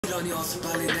What y'all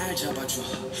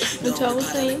was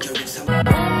saying?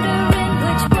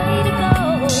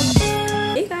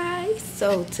 Hey guys,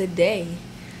 so today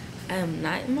I am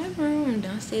not in my room, I'm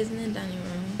downstairs in the dining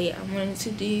room. I wanted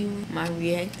to do my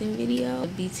reacting video,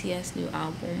 the BTS new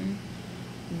album,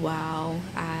 while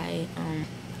I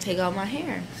take out my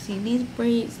hair. See, these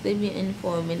braids, they've been in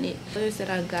for a minute. The colors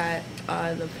that I got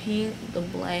are the pink, the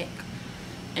black,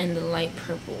 and the light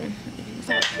purple.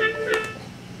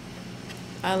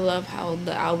 I love how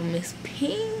the album is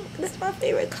pink. That's my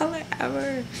favorite color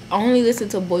ever. I only listen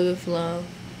to Boy With Love.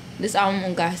 This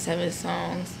album got 7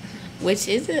 songs, which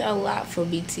isn't a lot for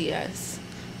BTS.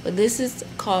 But this is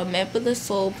called Map of the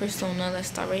Soul Persona. Let's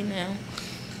start right now.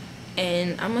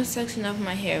 And I'm gonna section off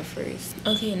my hair first.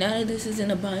 Okay, now that this is in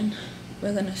a bun,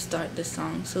 we're gonna start the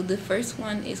song. So the first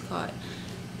one is called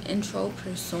Intro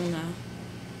Persona.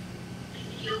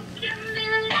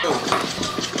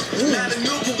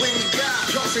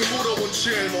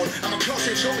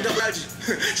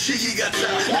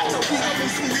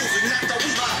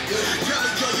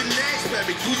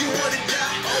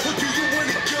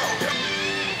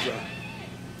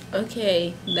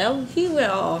 Okay, that he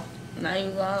went off. Not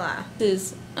even gonna lie.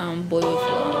 This is Boy With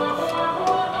Love.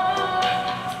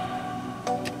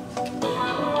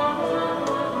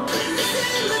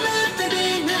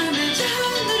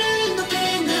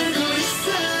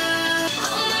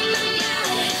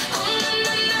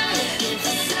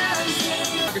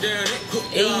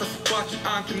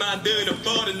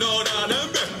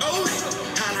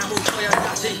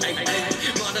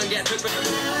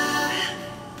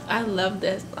 I love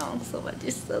that song so much.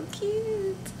 It's so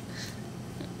cute.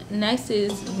 Next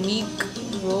is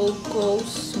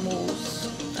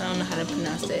Mikrokosmos. I don't know how to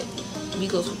pronounce that.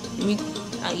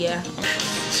 Yeah.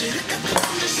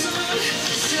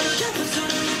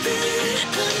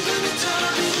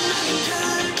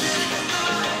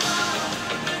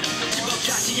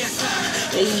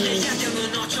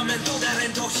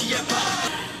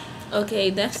 Okay,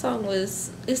 that song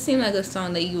was, it seemed like a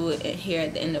song that you would hear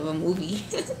at the end of a movie.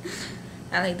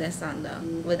 I like that song though.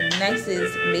 But next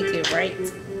is Make It Right.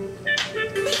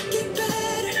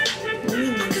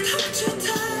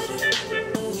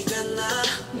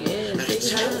 Yeah,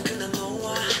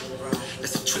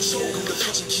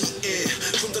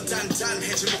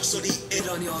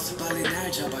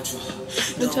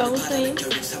 what y'all was saying?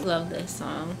 Love that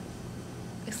song.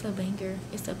 It's a banger.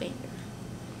 It's a banger.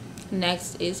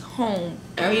 Next is Home.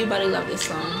 Everybody love this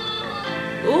song.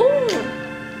 Ooh.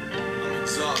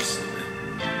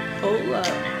 Hold up.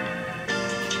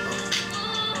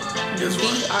 The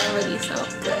beat already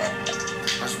sounds good.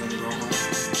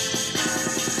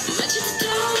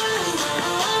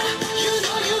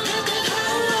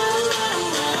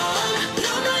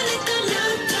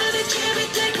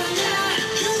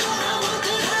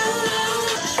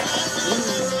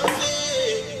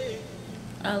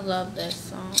 I love that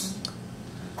song.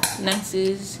 Next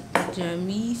is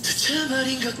Jamais Vu.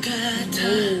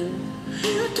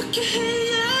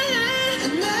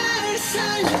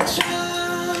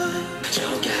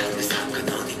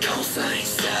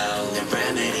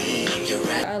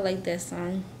 I like that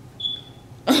song.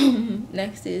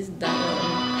 Next is Dionysus,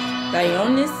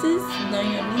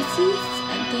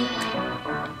 I think.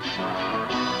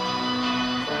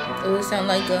 It would sound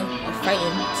like a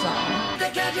fighting song.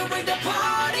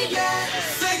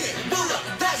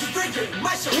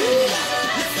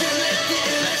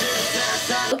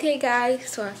 Okay guys,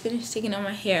 so I finished taking out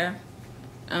my hair.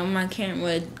 My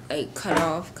camera like cut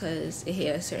off because it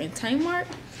hit a certain time mark.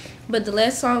 But the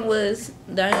last song was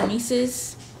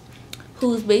Dionysus,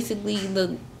 who's basically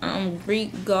the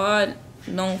Greek god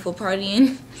known for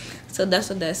partying. So that's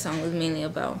what that song was mainly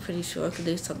about, I'm pretty sure, because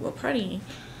they was talking about partying.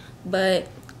 But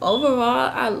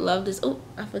overall, I love this. Oh,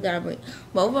 I forgot it.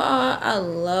 But overall, I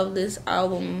love this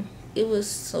album. It was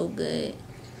so good.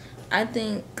 I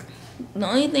think the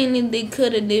only thing that they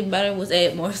could have did better was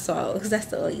add more songs. That's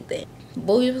the only thing.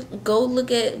 Go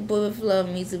look at Boy With Love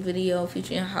music video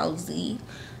featuring Halsey.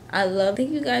 Thank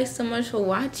you guys so much for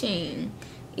watching.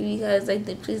 If you guys liked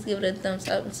it, please give it a thumbs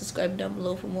up and subscribe down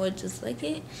below for more just like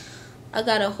it. I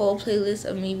got a whole playlist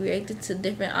of me reacting to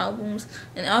different albums.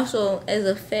 And also, as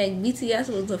a fact, BTS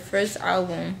was the first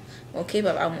album, or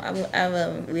K-pop album, I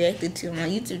ever reacted to on my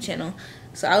YouTube channel.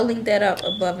 So I'll link that up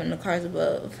above in the cards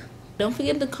above. Don't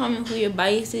forget to comment who your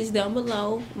bias is down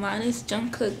below. Mine is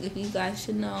Jungkook, if you guys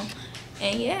should know.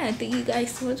 And yeah, thank you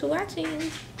guys so much for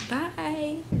watching.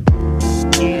 Bye.